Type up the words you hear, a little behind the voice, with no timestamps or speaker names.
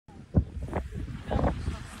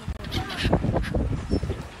Good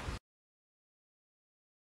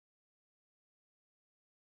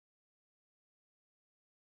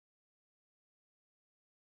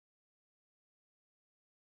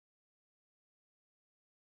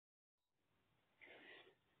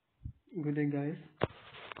day, guys.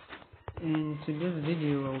 In today's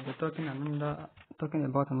video, I will be talking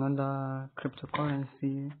about another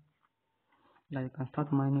cryptocurrency that you can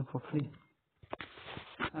start mining for free.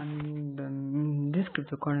 And this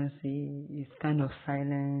cryptocurrency is kind of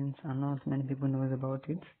silent, and not many people knows about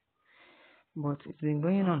it. But it's been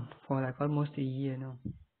going on for like almost a year now.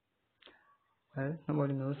 Well,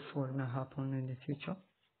 nobody knows what's gonna happen in the future.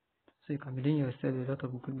 So you can be doing yourself a lot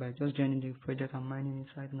of good by just joining the project and mining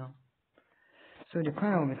it right now. So the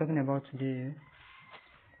coin I will be talking about today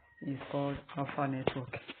is called Alpha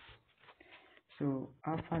Network. So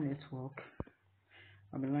Alpha Network,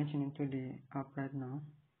 I'll be launching into the app right now.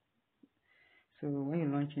 So when you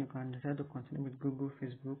launch, you can decide to continue with Google,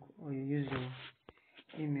 Facebook, or you use your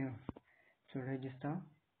email to register.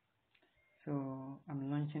 So I'm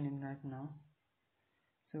launching it right now.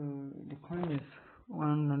 So the coin is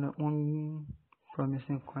one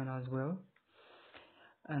promising coin as well,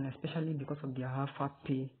 and especially because of the Alpha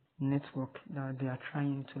Pay network that they are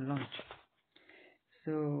trying to launch.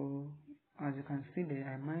 So as you can see there,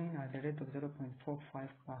 I mine at the rate of 0.45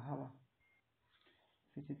 per hour.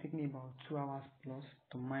 So it will take me about 2 hours plus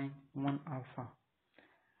to mine one alpha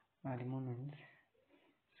at the moment.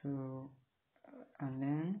 So and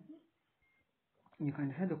then you can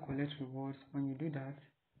decide to collect rewards. When you do that,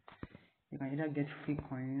 you can either get free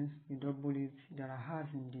coins, you double it. There are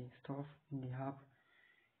ads in the stuff in the app.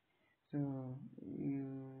 So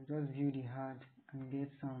you just view the ad and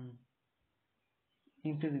get some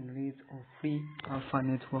increase in rate of free Alpha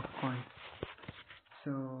Network coins.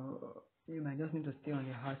 So you might just need to stay on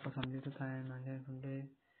the ad for some little time, and then from there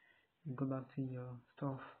you go back to your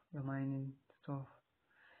stuff, your mining stuff.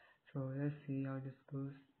 So let's see how this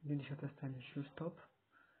goes. In the shortest time it should stop,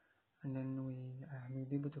 and then I will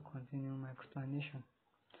be able to continue my explanation.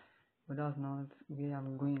 But that's not where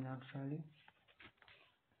I'm going actually.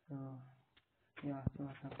 So yeah, so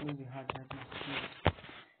I can close the ad right now.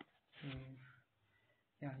 So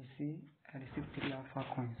yeah, you see, I received 3 alpha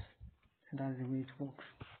coins. So that's the way it works.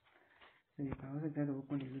 So you can also try to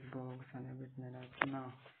open the loot box and everything like that. So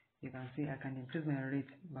now you can see I can increase my rate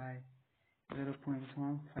by 0.15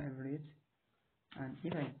 rate, and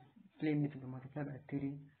if I claim it to be multiplied by 3,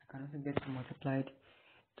 I can also get it multiplied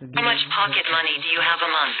to How much pocket money do you have a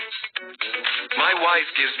month? My wife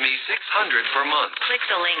gives me $600 per month. Click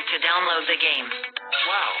the link to download the game.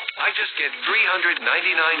 Wow, I just get $399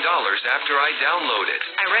 after I download it.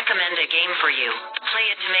 I recommend a game for you. Play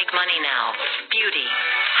it to make money now. Beauty.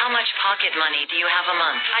 How much pocket money do you have a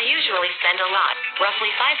month? I usually spend a lot, roughly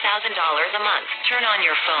 $5,000 a month. Turn on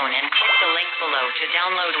your phone and click the link below to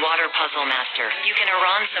download Water Puzzle Master. You can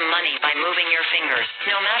earn some money by moving your fingers.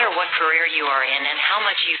 No matter what career you are in and how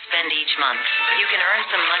much you spend each month, you can earn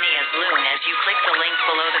some money as soon as you click the link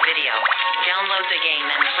below the video. Download the game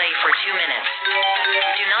and play for 2 minutes.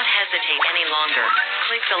 Do not hesitate any longer.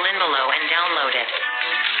 Click the link below and download it.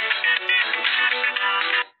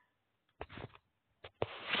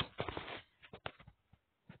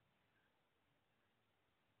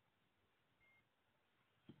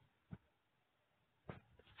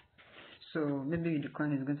 So maybe the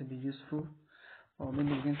coin is going to be useful, or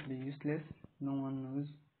maybe it's going to be useless. No one knows.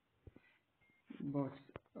 But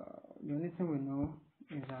the only thing we know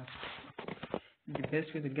is that the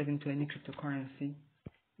best way to get into any cryptocurrency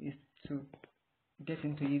is to get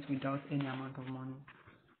into it without any amount of money.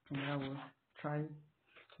 In other words, try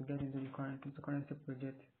to get into the current cryptocurrency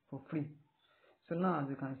project for free. So now, as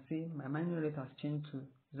you can see, my mining rate has changed to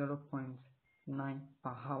 0.9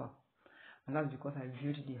 per hour. And that's because I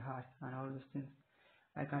viewed the hash and all those things.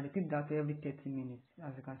 I can repeat that every 30 minutes.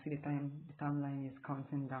 As you can see, the timeline is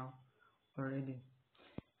counting down already.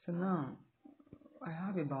 So now I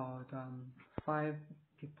have about 5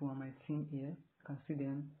 people on my team here. You can see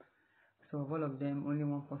them. So of all of them, only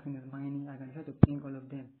one person is mining. I can try to ping all of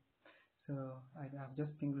them. So I have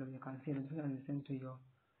just pinged all of them. You can see the and send to your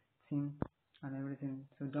team and everything.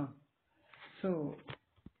 So done. So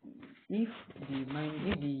if the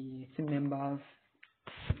team members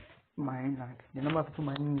mine, like the number of people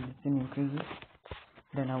mining in the team increases,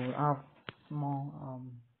 then I will have more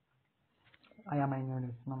higher mining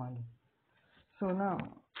rates normally. So now,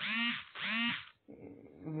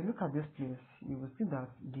 if you look at this place, you will see that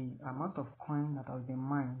the amount of coin that has been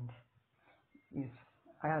mined is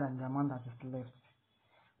higher than the amount that is left.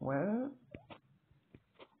 Well,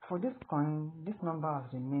 For this coin, this number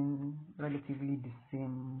has remained relatively the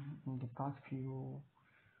same in the past few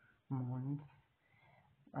months.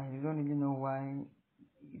 I don't really know why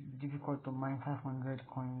it's difficult to mine 500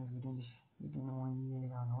 coins within 1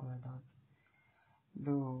 year and all like that.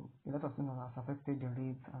 Though a lot of things have affected the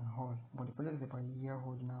rates and all, but the project is about a year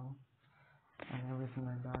old now and everything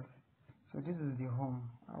like that. So this is the home.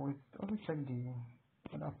 I will also check the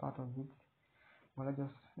other part of it, but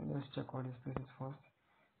let's check all these places first.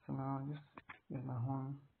 So now this is my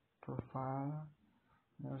home profile.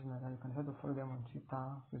 There's like that. You can try to follow them on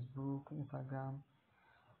Twitter, Facebook, Instagram,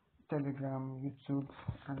 Telegram, YouTube,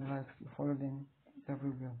 and like you follow them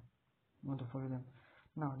everywhere. You want to follow them.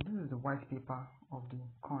 Now this is the white paper of the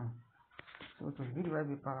coin. So to read the white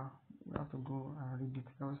paper, you have to go and read it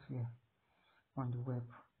elsewhere on the web.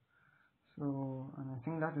 So, and I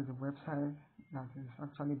think that is the website that is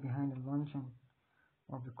actually behind the launching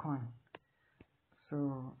of the coin.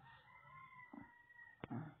 So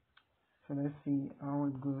let's see how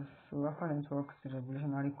it goes. So Alpha Network is a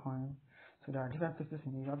revolutionary coin. So there are different phases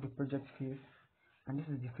in it. You have the project phase, and this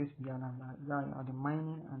is the phase we are now. We are the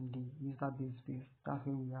mining and the user base phase. That's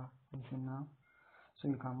where we are until now. So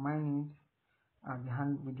you can mine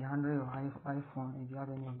it with the Android or iPhone if you have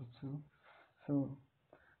any of the two. So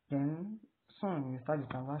then soon we start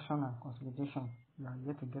the transaction and consolidation. We are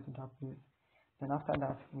yet to get to that place. Then after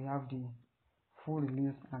that we have the full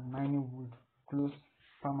release and mining would close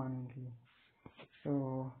permanently.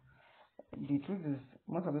 So the truth is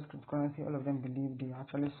most of this cryptocurrency, all of them believe they are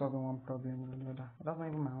actually solving one problem or the other. That's not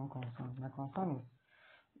even my own concern. My concern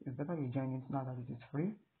is it's better you join it now that it is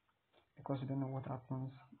free, because you don't know what happens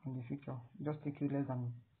in the future. It just takes you less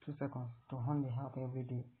than 2 seconds to hunt the app every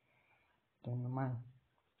day, then you mine.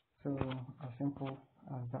 So as simple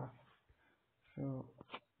as that. So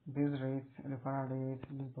base rate, referral rate,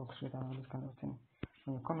 list box rate, and all this kind of thing.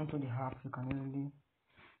 When you come into the app, you can easily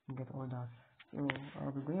get all that. So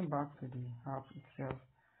I'll be going back to the app itself,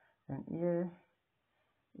 and here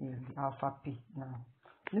is the Alpha P. Now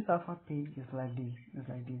this Alpha P is like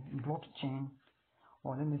the blockchain,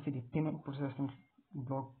 or let me say the payment processing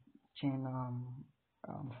blockchain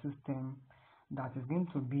system that is going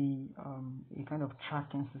to be a kind of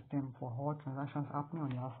tracking system for all transactions happening on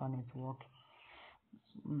the Alpha network.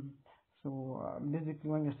 So basically,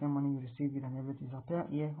 when you send money, you receive it, and everything is appear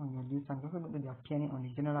here on your list, and it's also going to be appearing on the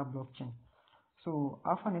general blockchain. So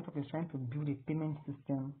Alpha Network is trying to build a payment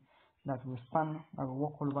system that will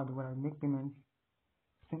work all over the world and make payments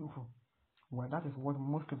simple. Well, that is what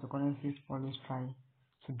most cryptocurrencies always try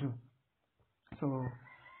to do. So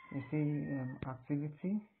you see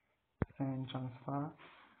activity, send, transfer,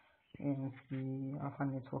 and the Alpha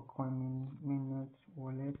Network coin mainnet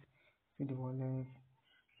wallet, see the wallet,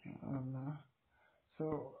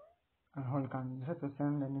 so and how you can decide to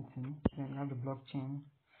send anything. Then you have the blockchain.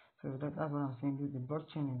 So that's what I'm saying. The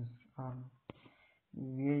blockchain is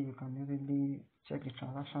where you can easily check the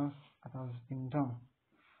transactions that has been done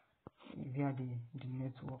via the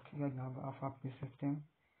network, via the Alpha Pay system.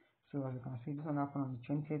 So as you can see, this one happened on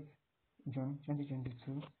the 20th June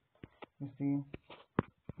 2022. You see,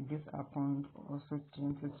 this happened also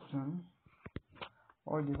 20th June.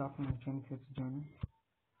 All this happened on 20th June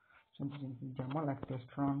 2022. They're more like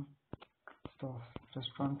restaurant stuff,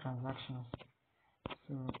 restaurant transactions.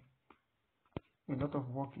 So a lot of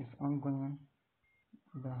work is ongoing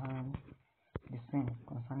behind the scene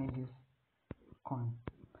concerning this coin.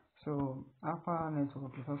 So Alpha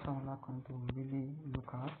Network is also another coin to really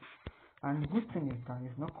look at. And the good thing is that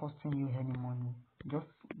it's not costing you any money. Just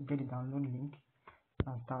get the download link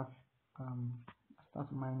and start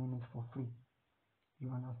mining it for free.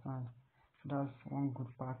 You understand? So that's one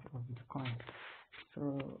good part of Bitcoin.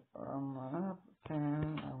 So another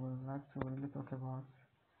thing I would like to really talk about.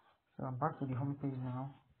 So I'm back to the home page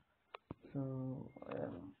now. So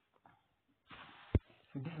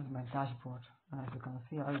this is my dashboard, and as you can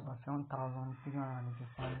see, I have about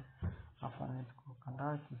 7,385 Alpha Network, and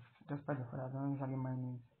that is despite the fact I don't usually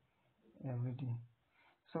mine it every day.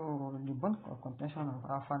 So the bone of contention of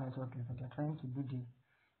Alpha Network is that they're trying to do the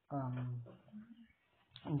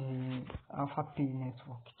Alpha P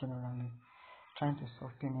network generally, trying to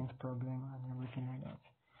solve payment problem and everything like that.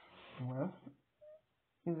 Well,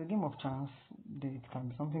 it's a game of chance. It can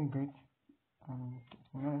be something great, and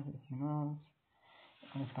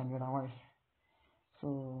and it can be otherwise. So,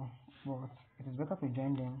 but it is better to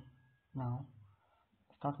join them now,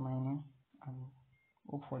 start mining, and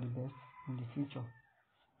hope for the best in the future,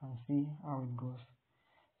 and see how it goes.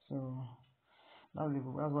 So that's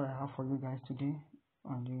what I have for you guys today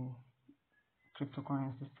on the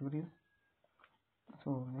cryptocurrency stories.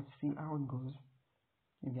 So let's see how it goes.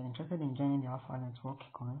 If you're interested in joining the Alpha Network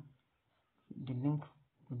Coin, the link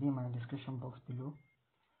will be in my description box below.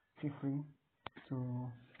 Feel free to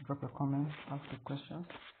drop a comment, ask a question,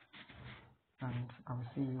 and I will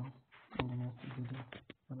see you in the next video.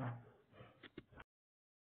 Bye bye.